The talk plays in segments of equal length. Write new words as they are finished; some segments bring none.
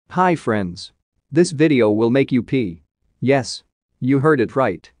Hi friends. This video will make you pee. Yes. You heard it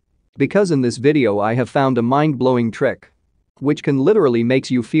right. Because in this video I have found a mind-blowing trick. Which can literally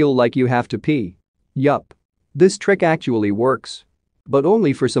makes you feel like you have to pee. Yup. This trick actually works. But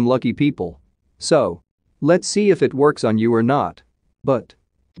only for some lucky people. So. Let's see if it works on you or not. But.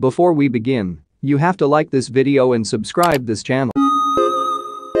 Before we begin, you have to like this video and subscribe this channel.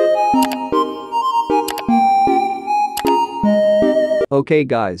 Okay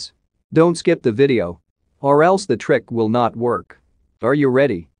guys. Don't skip the video. Or else the trick will not work. Are you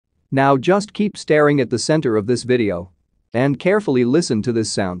ready? Now just keep staring at the center of this video. And carefully listen to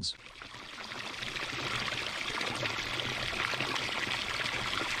this sounds.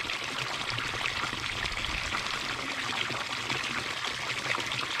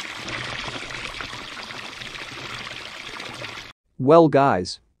 Well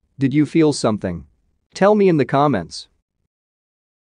guys. Did you feel something? Tell me in the comments.